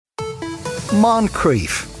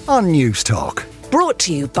Moncrief on News Talk. Brought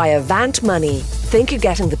to you by Avant Money. Think you're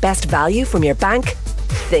getting the best value from your bank?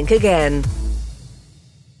 Think again.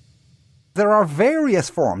 There are various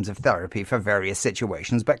forms of therapy for various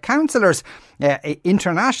situations, but counsellors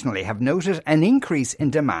internationally have noted an increase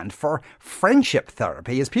in demand for friendship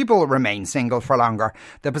therapy. As people remain single for longer,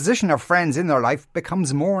 the position of friends in their life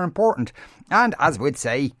becomes more important. And as we'd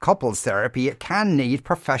say, couples therapy can need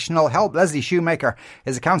professional help. Leslie Shoemaker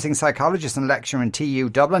is a counselling psychologist and lecturer in TU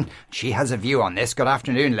Dublin. She has a view on this. Good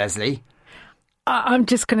afternoon, Leslie. I'm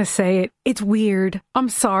just going to say it. It's weird. I'm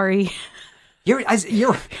sorry. You're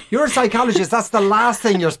a psychologist. That's the last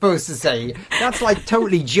thing you're supposed to say. That's like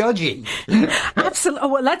totally judgy. Absolutely.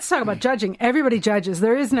 Well, let's talk about judging. Everybody judges.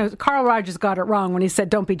 There is no... Carl Rogers got it wrong when he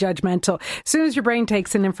said, don't be judgmental. As soon as your brain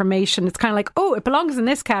takes in information, it's kind of like, oh, it belongs in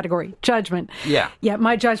this category. Judgment. Yeah. Yeah,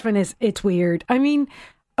 my judgment is it's weird. I mean,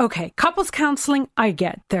 okay, couples counselling, I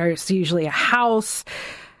get. There's usually a house...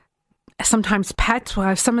 Sometimes pets.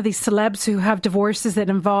 Well, some of these celebs who have divorces that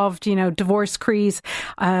involved, divorce decrees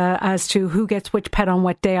as to who gets which pet on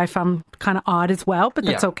what day, I found kind of odd as well, but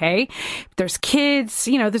that's okay. There's kids,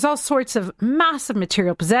 there's all sorts of massive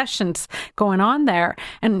material possessions going on there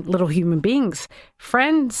and little human beings.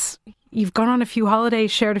 Friends, you've gone on a few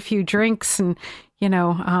holidays, shared a few drinks and,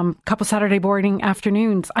 couple Saturday morning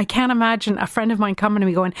afternoons. I can't imagine a friend of mine coming to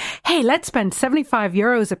me going, hey, let's spend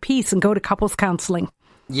 €75 a piece and go to couples counselling.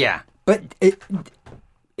 Yeah. But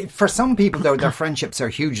for some people, though, their friendships are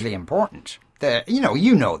hugely important.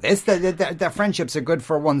 You know this. Their friendships are good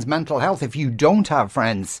for one's mental health. If you don't have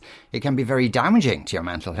friends, it can be very damaging to your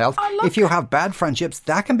mental health. If you have bad friendships,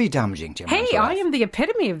 that can be damaging to your mental health. Hey, I am the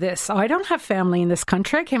epitome of this. I don't have family in this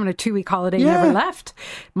country. I came on a 2-week holiday, never left.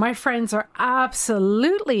 My friends are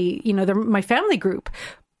absolutely, they're my family group.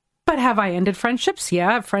 But have I ended friendships?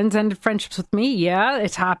 Yeah. Friends ended friendships with me. Yeah,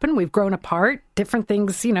 it's happened. We've grown apart. Different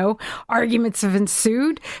things, arguments have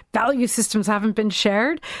ensued. Value systems haven't been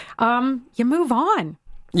shared. You move on.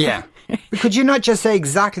 Yeah. Could you not just say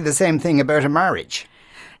exactly the same thing about a marriage?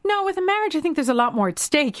 No, with a marriage, I think there's a lot more at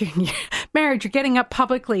stake. Marriage, you're getting up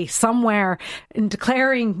publicly somewhere and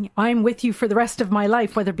declaring, I'm with you for the rest of my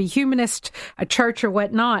life, whether it be humanist, a church or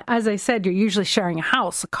whatnot. As I said, you're usually sharing a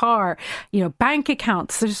house, a car, bank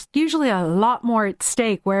accounts. There's usually a lot more at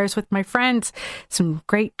stake. Whereas with my friends, some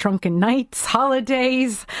great drunken nights,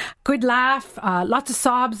 holidays, good laugh, lots of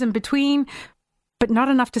sobs in between. But not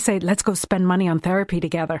enough to say, let's go spend money on therapy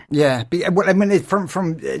together. Yeah. Well, I mean, from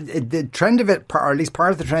the trend of it, or at least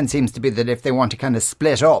part of the trend seems to be that if they want to kind of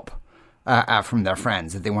split up from their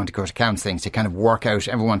friends, that they want to go to counselling to kind of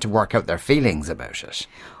everyone to work out their feelings about it.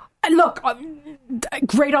 Look, a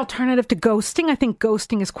great alternative to ghosting. I think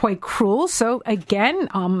ghosting is quite cruel. So again,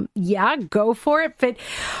 go for it. But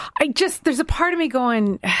there's a part of me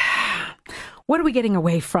going... What are we getting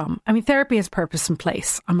away from? I mean, therapy has purpose and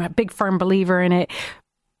place. I'm a big firm believer in it.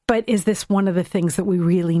 But is this one of the things that we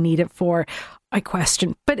really need it for? I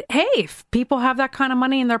question. But hey, if people have that kind of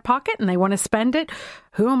money in their pocket and they want to spend it,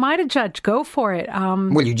 who am I to judge? Go for it.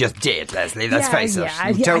 Well, you just did, Leslie. Let's face it.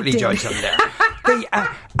 You totally judged them there.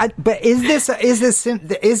 But is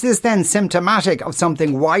this then symptomatic of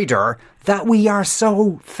something wider, that we are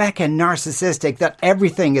so feckin' narcissistic that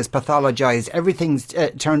everything is pathologized, everything's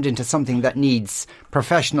turned into something that needs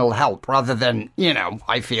professional help rather than,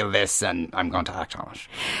 I feel this and I'm going to act on it?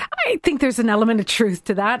 I think there's an element of truth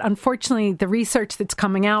to that. Unfortunately, the research that's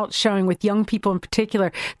coming out showing with young people in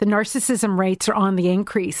particular, the narcissism rates are on the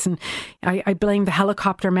increase. And I blame the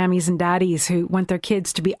helicopter mammies and daddies who want their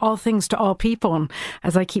kids to be all things to all people. And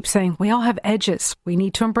as I keep saying, we all have edges. We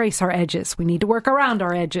need to embrace our edges. We need to work around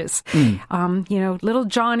our edges. Little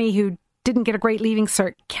Johnny who didn't get a great leaving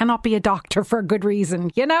cert cannot be a doctor for a good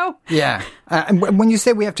reason, Yeah. And when you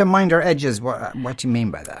say we have to mind our edges, what do you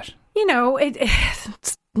mean by that?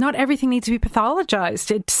 It's not everything needs to be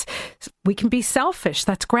pathologized. We can be selfish.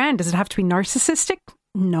 That's grand. Does it have to be narcissistic?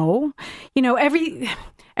 No.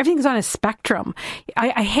 Everything's on a spectrum.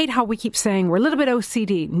 I hate how we keep saying we're a little bit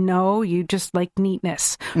OCD. No, you just like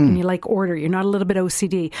neatness and you like order. You're not a little bit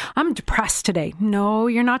OCD. I'm depressed today. No,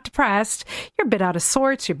 you're not depressed. You're a bit out of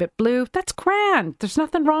sorts. You're a bit blue. That's grand. There's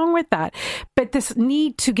nothing wrong with that. But this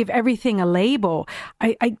need to give everything a label,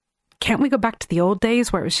 can't we go back to the old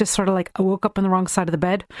days where it was just sort of like I woke up on the wrong side of the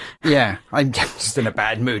bed? Yeah, I'm just in a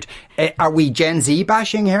bad mood. Are we Gen Z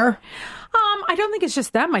bashing here? I don't think it's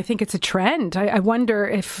just them. I think it's a trend. I wonder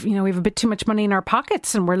if, we have a bit too much money in our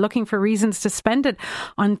pockets and we're looking for reasons to spend it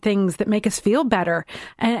on things that make us feel better.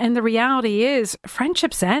 And the reality is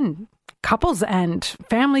friendships end. Couples end.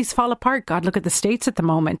 Families fall apart. God, look at the States at the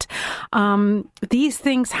moment. These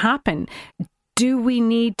things happen. Do we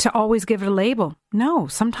need to always give it a label? No,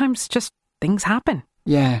 sometimes just things happen.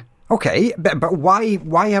 Yeah. Okay, but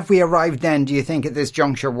why have we arrived then, do you think, at this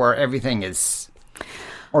juncture where everything is...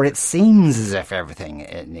 Or it seems as if everything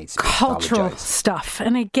it needs to be cultural stuff.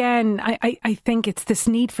 And again, I think it's this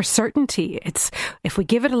need for certainty. It's if we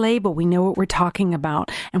give it a label, we know what we're talking about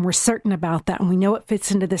and we're certain about that and we know it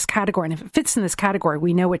fits into this category. And if it fits in this category,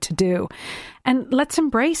 we know what to do. And let's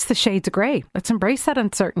embrace the shades of grey. Let's embrace that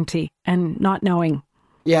uncertainty and not knowing.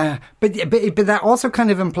 Yeah, but that also kind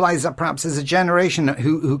of implies that perhaps as a generation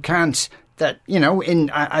who can't... That, you know,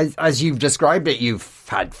 as you've described it, you've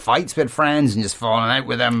had fights with friends and just fallen out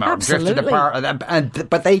with them or drifted apart.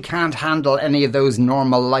 But they can't handle any of those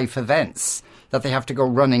normal life events, that they have to go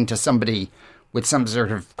running to somebody with some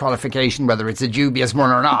sort of qualification, whether it's a dubious one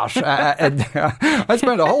or not. I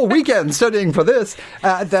spent a whole weekend studying for this,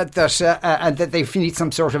 that they need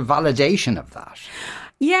some sort of validation of that.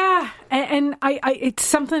 Yeah, and I it's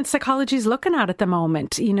something psychology is looking at the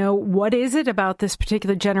moment. You know, what is it about this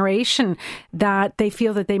particular generation that they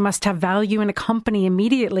feel that they must have value in a company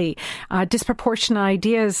immediately? Disproportionate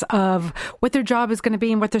ideas of what their job is going to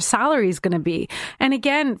be and what their salary is going to be. And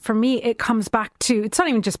again, for me, it comes back to, it's not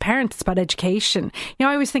even just parents, it's about education. You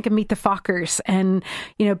know, I always think of Meet the Fockers and,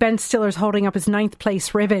 you know, Ben Stiller's holding up his 9th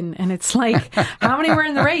place ribbon. And it's like, how many were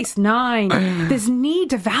in the race? 9. This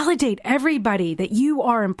need to validate everybody that you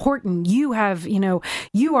are important. You have, you know,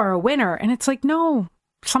 you are a winner. And it's like, no,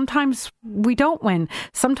 sometimes we don't win.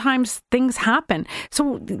 Sometimes things happen.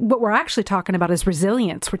 So what we're actually talking about is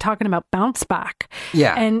resilience. We're talking about bounce back.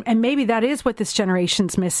 Yeah. And maybe that is what this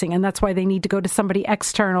generation's missing. And that's why they need to go to somebody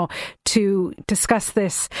external to discuss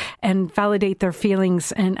this and validate their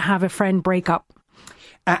feelings and have a friend break up.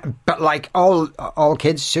 But like all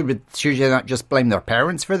kids, should you not just blame their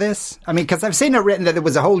parents for this? I mean, because I've seen it written that there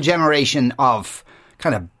was a whole generation of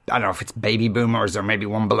kind of, I don't know if it's baby boomers or maybe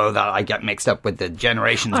one below that. I get mixed up with the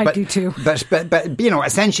generations. I do too. But you know,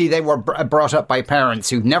 essentially they were brought up by parents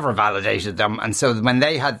who never validated them. And so when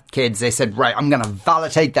they had kids, they said, right, I'm going to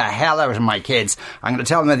validate the hell out of my kids. I'm going to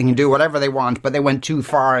tell them that they can do whatever they want, but they went too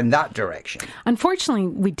far in that direction. Unfortunately,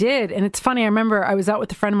 we did. And it's funny, I remember I was out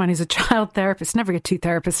with a friend of mine who's a child therapist. Never get two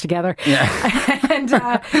therapists together. Yeah. And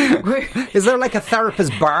is there like a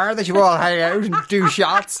therapist bar that you all hang out and do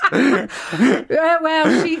shots?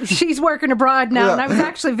 Well, she's working abroad now, and I was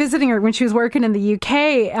actually visiting her when she was working in the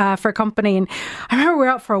UK for a company, and I remember we were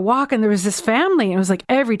out for a walk and there was this family, and it was like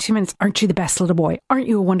every 2 minutes, aren't you the best little boy? Aren't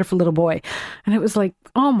you a wonderful little boy? And it was like,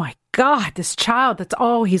 oh my God, this child, that's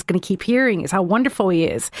all he's going to keep hearing is how wonderful he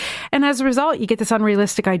is. And as a result, you get this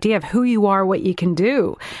unrealistic idea of who you are, what you can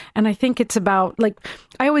do. And I think it's about, like,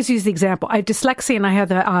 I always use the example. I have dyslexia and I have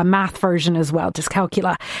the math version as well,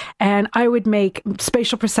 dyscalculia. And I would make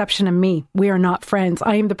spatial perception and me. We are not friends.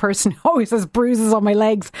 I am the person who always has bruises on my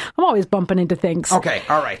legs. I'm always bumping into things. Okay,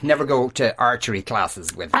 all right. Never go to archery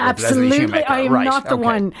classes with Absolutely. Leslie Shoemaker. I am not the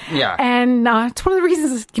one. Yeah. And it's one of the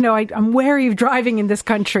reasons, you know, I'm wary of driving in this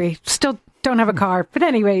country. Still don't have a car. But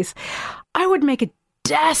anyways, I would make a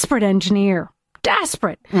desperate engineer.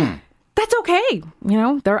 Desperate. That's okay. You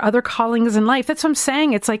know, there are other callings in life. That's what I'm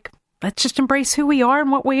saying. It's like, let's just embrace who we are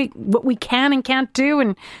and what we can and can't do.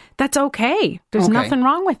 And that's okay. There's nothing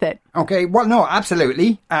wrong with it. Okay. Well, no,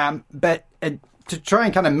 absolutely. But to try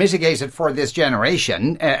and kind of mitigate it for this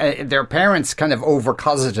generation, their parents kind of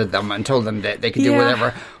over-cosseted them and told them that they could do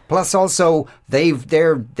whatever. Plus, also, they've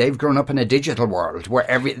grown up in a digital world where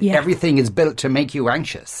everything is built to make you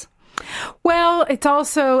anxious. Well, it's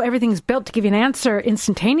also, everything's built to give you an answer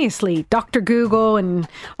instantaneously. Dr. Google and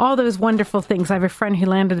all those wonderful things. I have a friend who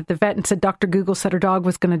landed at the vet and said Dr. Google said her dog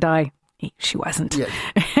was going to die. She wasn't.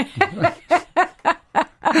 Yeah.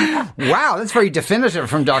 Wow, that's very definitive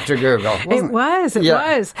from Dr. Google. It was.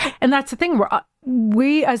 And that's the thing.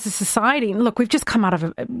 We as a society, look, we've just come out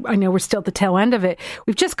of I know we're still at the tail end of it.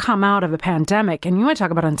 We've just come out of a pandemic, and you want to talk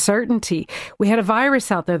about uncertainty. We had a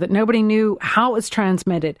virus out there that nobody knew how it was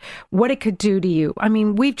transmitted, what it could do to you. I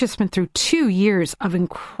mean, we've just been through 2 years of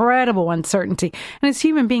incredible uncertainty. And as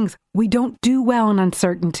human beings, we don't do well in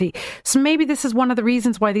uncertainty. So maybe this is one of the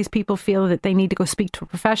reasons why these people feel that they need to go speak to a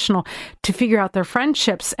professional to figure out their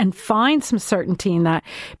friendships and find some certainty in that,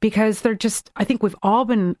 because they're just, I think we've all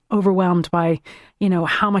been overwhelmed by, you know,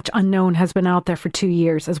 how much unknown has been out there for 2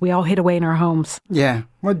 years as we all hid away in our homes. Yeah.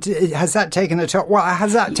 Well, has that taken a toll? Well,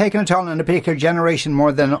 has that taken a toll on a particular generation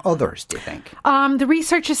more than others, do you think? The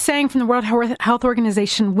research is saying from the World Health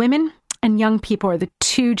Organization, women and young people are the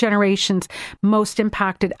two generations most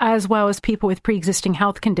impacted, as well as people with pre-existing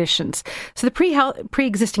health conditions. So the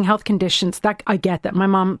pre-existing health conditions, that I get that. My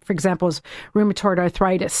mom, for example, has rheumatoid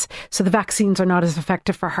arthritis, so the vaccines are not as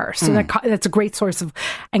effective for her. So that's a great source of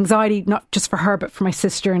anxiety, not just for her, but for my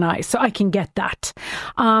sister and I. So I can get that.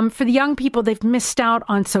 For the young people, they've missed out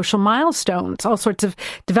on social milestones, all sorts of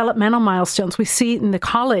developmental milestones. We see it in the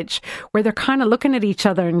college where they're kind of looking at each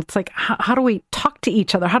other and it's like, how do we talk to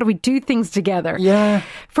each other? How do we do things together? Yeah.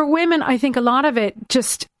 For women, I think a lot of it,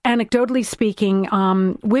 just anecdotally speaking,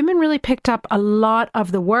 women really picked up a lot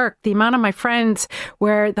of the work. The amount of my friends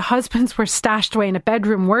where the husbands were stashed away in a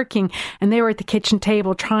bedroom working and they were at the kitchen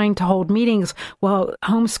table trying to hold meetings while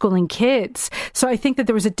homeschooling kids. So I think that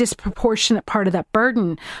there was a disproportionate part of that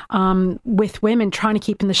burden with women trying to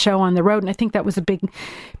keep the show on the road. And I think that was a big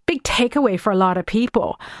takeaway for a lot of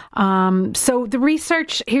people. So the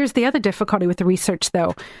research, here's the other difficulty with the research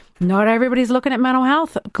though. Not everybody's looking at mental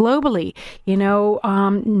health globally.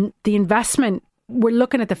 The investment, we're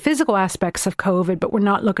looking at the physical aspects of COVID, but we're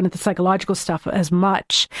not looking at the psychological stuff as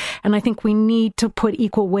much. And I think we need to put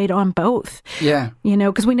equal weight on both. Yeah.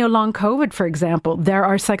 Because we know long COVID, for example, there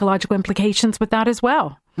are psychological implications with that as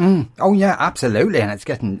well. Oh, yeah, absolutely. And it's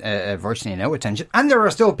getting virtually no attention. And there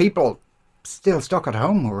are still people still stuck at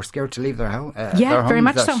home who are scared to leave their house. Yeah, very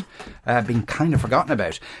much so. Been kind of forgotten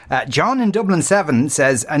about. John in Dublin 7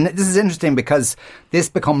 says, and this is interesting because this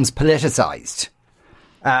becomes politicised.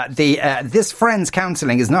 This friends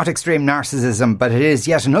counselling is not extreme narcissism, but it is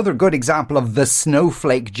yet another good example of the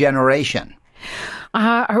snowflake generation.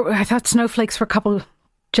 I thought snowflakes were a couple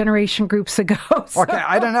generation groups ago. So. Okay,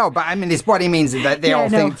 I don't know, but I mean, it's what he means is that they all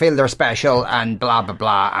feel they're special and blah, blah,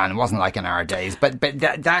 blah, and it wasn't like in our days. But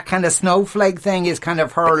that kind of snowflake thing is kind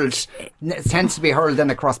of hurled, it tends to be hurled in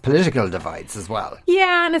across political divides as well.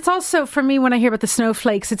 Yeah, and it's also, for me, when I hear about the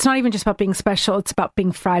snowflakes, it's not even just about being special, it's about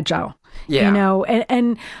being fragile. Yeah.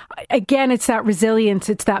 And again, it's that resilience,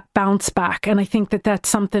 it's that bounce back. And I think that that's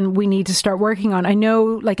something we need to start working on. I know,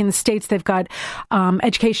 like in the States, they've got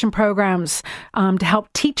education programs to help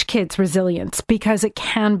teach kids resilience because it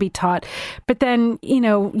can be taught. But then,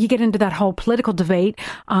 you get into that whole political debate.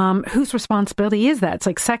 Whose responsibility is that? It's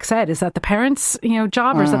like sex ed. Is that the parents'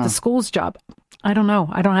 job or is that the school's job? I don't know.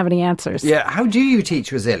 I don't have any answers. Yeah. How do you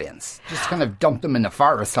teach resilience? Just kind of dump them in the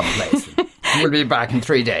forest someplace. We'll be back in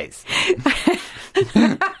 3 days.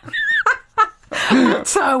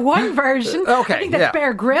 So one version, okay, I think that's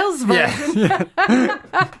Bear Grylls' version. Yeah.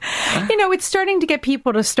 It's starting to get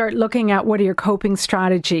people to start looking at what are your coping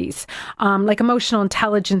strategies. Like emotional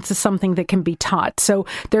intelligence is something that can be taught. So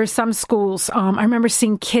there are some schools, I remember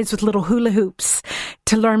seeing kids with little hula hoops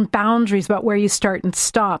to learn boundaries about where you start and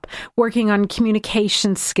stop, working on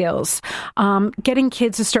communication skills, getting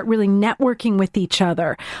kids to start really networking with each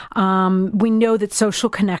other. We know that social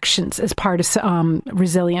connections is part of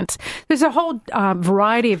resilience. There's a whole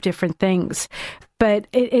variety of different things. But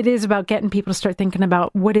it is about getting people to start thinking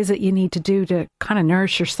about what is it you need to do to kind of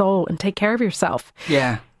nourish your soul and take care of yourself.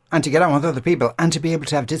 Yeah. And to get on with other people and to be able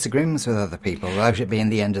to have disagreements with other people without it being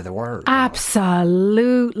the end of the world.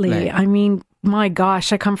 Absolutely. I mean, my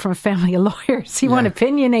gosh, I come from a family of lawyers. You want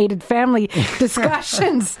opinionated family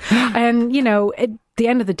discussions. And, at the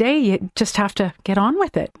end of the day, you just have to get on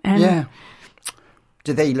with it. And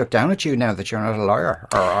do they look down at you now that you're not a lawyer?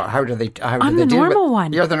 Or how do they I'm the normal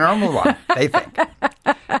one. You're the normal one, they think.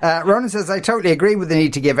 Ronan says, I totally agree with the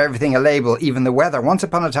need to give everything a label, even the weather. Once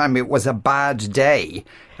upon a time, it was a bad day.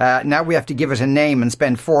 Now we have to give it a name and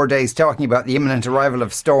spend 4 days talking about the imminent arrival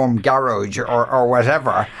of Storm Garage or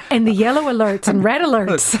whatever. And the yellow alerts and red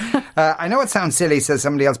alerts. I know it sounds silly, says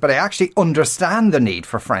somebody else, but I actually understand the need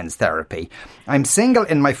for friends therapy. I'm single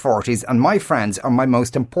in my 40s and my friends are my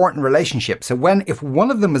most important relationship. So if one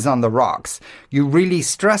of them is on the rocks, you really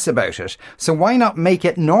stress about it. So why not make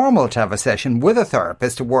it normal to have a session with a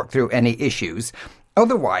therapist to work through any issues?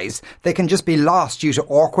 Otherwise, they can just be lost due to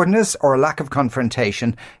awkwardness or a lack of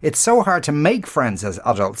confrontation. It's so hard to make friends as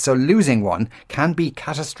adults, so losing one can be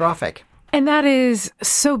catastrophic. And that is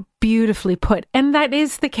so beautifully put. And that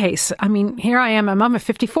is the case. I mean, here I am. I'm a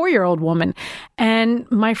 54-year-old woman and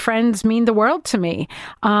my friends mean the world to me.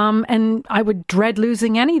 And I would dread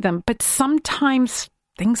losing any of them. But sometimes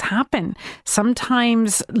things happen.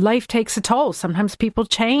 Sometimes life takes a toll. Sometimes people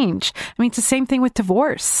change. I mean, it's the same thing with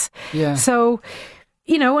divorce. Yeah. So,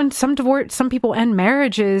 and some people end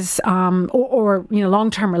marriages or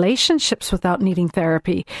long-term relationships without needing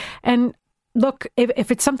therapy. And look,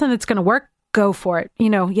 if it's something that's going to work, go for it.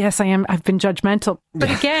 Yes, I've been judgmental.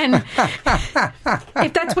 But again,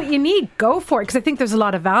 if that's what you need, go for it. Because I think there's a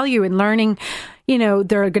lot of value in learning,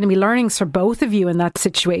 there are going to be learnings for both of you in that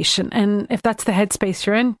situation. And if that's the headspace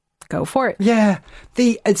you're in, go for it. Yeah.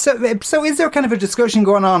 So is there kind of a discussion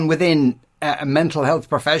going on within mental health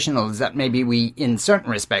professionals that maybe we, in certain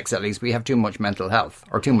respects at least, we have too much mental health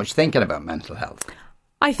or too much thinking about mental health?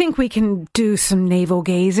 I think we can do some navel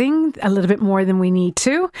gazing a little bit more than we need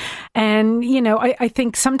to. And, I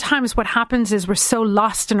think sometimes what happens is we're so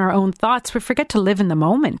lost in our own thoughts, we forget to live in the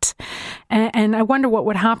moment. And I wonder what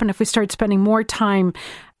would happen if we started spending more time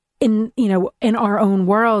in our own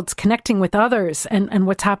worlds, connecting with others and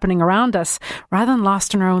what's happening around us, rather than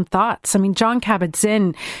lost in our own thoughts. I mean, Jon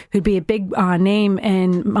Kabat-Zinn, who'd be a big name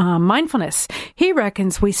in mindfulness, he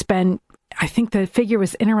reckons we spend, I think the figure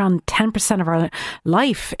was in around 10% of our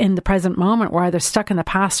life in the present moment. We're either stuck in the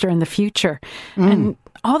past or in the future. And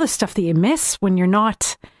all the stuff that you miss when you're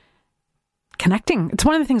not connecting. It's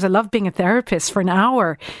one of the things I love being a therapist for an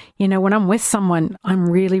hour. When I'm with someone, I'm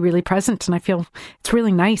really, really present and I feel it's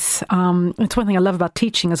really nice. It's one thing I love about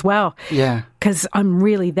teaching as well. Yeah. Because I'm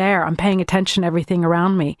really there. I'm paying attention to everything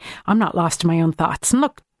around me. I'm not lost in my own thoughts. And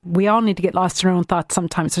look, we all need to get lost in our own thoughts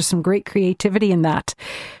sometimes. There's some great creativity in that.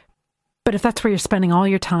 But if that's where you're spending all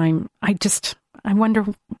your time, I wonder,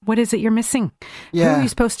 what is it you're missing? Yeah. Who are you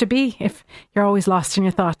supposed to be if you're always lost in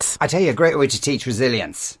your thoughts? I tell you, a great way to teach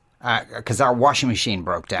resilience, because our washing machine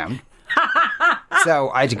broke down.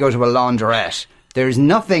 So I had to go to a laundrette. There's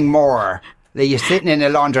nothing more that you're sitting in a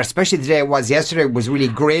laundrette, especially the day it was yesterday, was really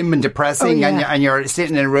grim and depressing, and you're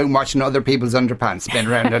sitting in a room watching other people's underpants spin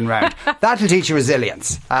round and round. That'll teach you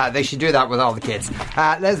resilience. They should do that with all the kids.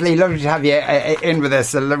 Leslie, lovely to have you in with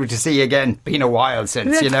us. Lovely to see you again. Been a while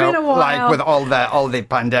since, been a while. like with all the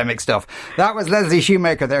pandemic stuff. That was Leslie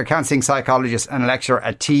Shoemaker, their counselling psychologist and lecturer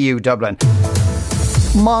at TU Dublin.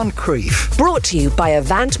 Moncrief. Brought to you by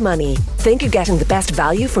Avant Money. Think you're getting the best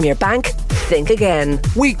value from your bank? Think again.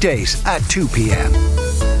 Weekdays at 2 p.m.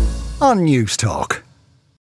 on News Talk.